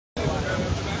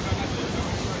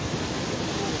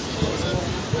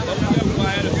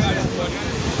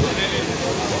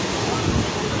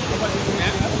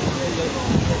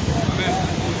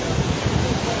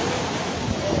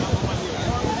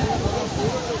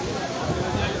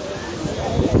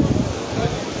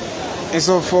And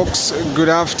so, folks, good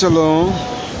afternoon.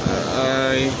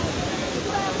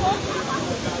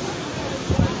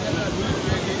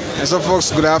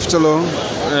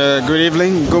 Good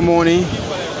evening, good morning.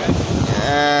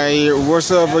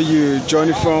 Wherever you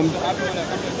joining from,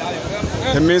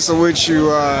 the means of which you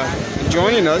are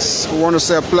joining us, we want to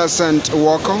say a pleasant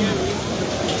welcome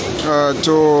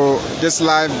to this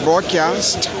live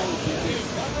broadcast.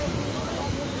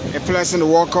 A pleasant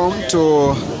welcome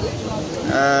to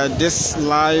this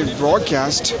live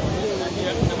broadcast.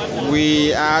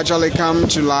 We actually come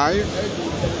to live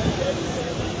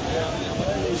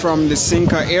from the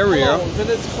Sinka area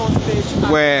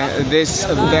where this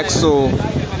vessel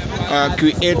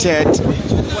created.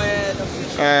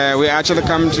 We actually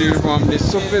come to from the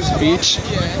surface beach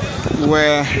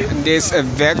where this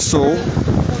vessel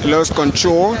lost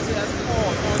control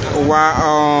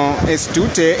while it's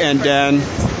duty, and then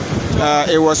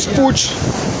it was pushed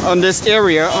on this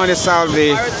area on the south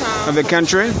of the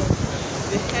country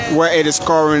where it is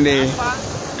currently.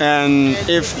 And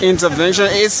if there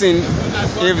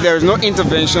is no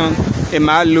intervention, it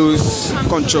might lose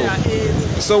control.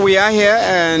 So we are here,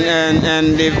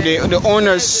 and the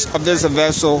owners of this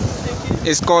vessel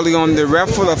is calling on the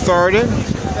Railful Authority,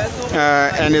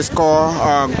 and it's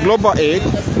called Global Aid.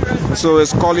 So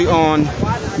it's calling on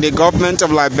the government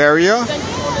of Liberia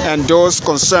and those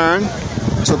concerned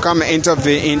to come and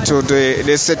intervene into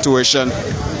this situation.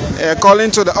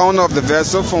 According to the owner of the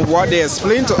vessel, from what they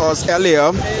explained to us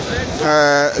earlier,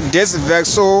 this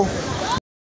vessel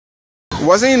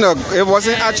wasn't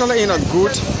actually in a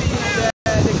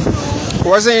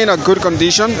good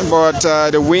condition, but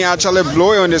the wind actually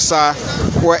blew on the side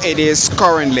where it is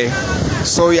currently.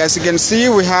 So as you can see,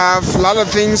 we have a lot of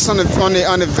things on the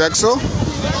vessel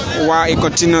while it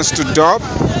continues to dock,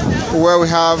 where we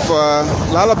have a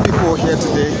lot of people here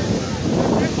today.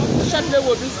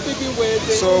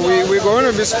 So we're going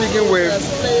to be speaking with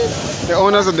the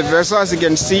owners of the vessel. As you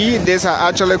can see, these are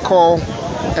actually called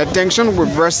attention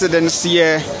with residents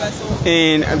here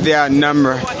in their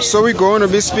number. So we're going to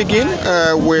be speaking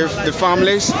with the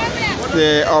families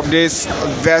of this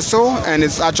vessel, and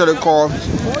it's actually called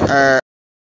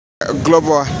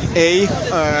Global A,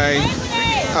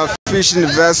 a fishing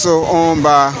vessel owned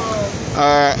by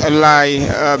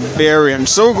Liberian.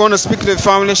 So we're going to speak to the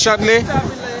family shortly,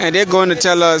 and they're going to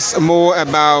tell us more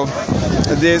about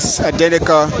this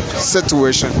identical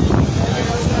situation.